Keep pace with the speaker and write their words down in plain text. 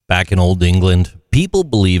Back in Old England, people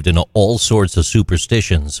believed in all sorts of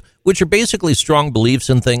superstitions, which are basically strong beliefs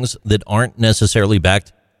in things that aren't necessarily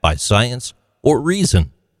backed by science or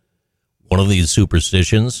reason. One of these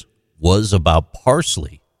superstitions was about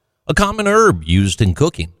parsley, a common herb used in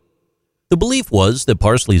cooking. The belief was that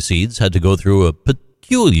parsley seeds had to go through a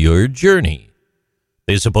peculiar journey.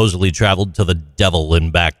 They supposedly traveled to the devil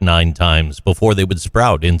and back 9 times before they would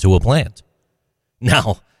sprout into a plant.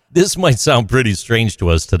 Now, this might sound pretty strange to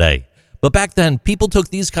us today, but back then, people took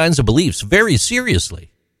these kinds of beliefs very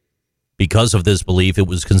seriously. Because of this belief, it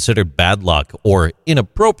was considered bad luck or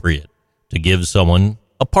inappropriate to give someone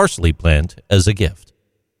a parsley plant as a gift.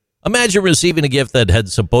 Imagine receiving a gift that had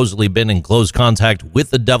supposedly been in close contact with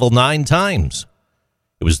the devil 9 times.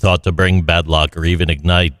 It was thought to bring bad luck or even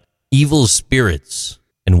ignite evil spirits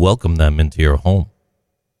and welcome them into your home.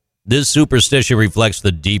 This superstition reflects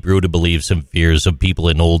the deep-rooted beliefs and fears of people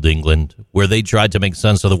in Old England, where they tried to make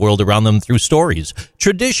sense of the world around them through stories,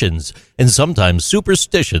 traditions, and sometimes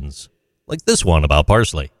superstitions, like this one about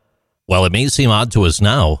parsley. While it may seem odd to us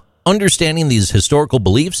now, understanding these historical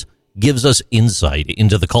beliefs gives us insight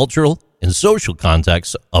into the cultural and social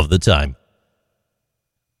context of the time.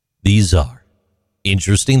 These are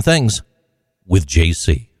Interesting Things with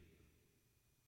JC.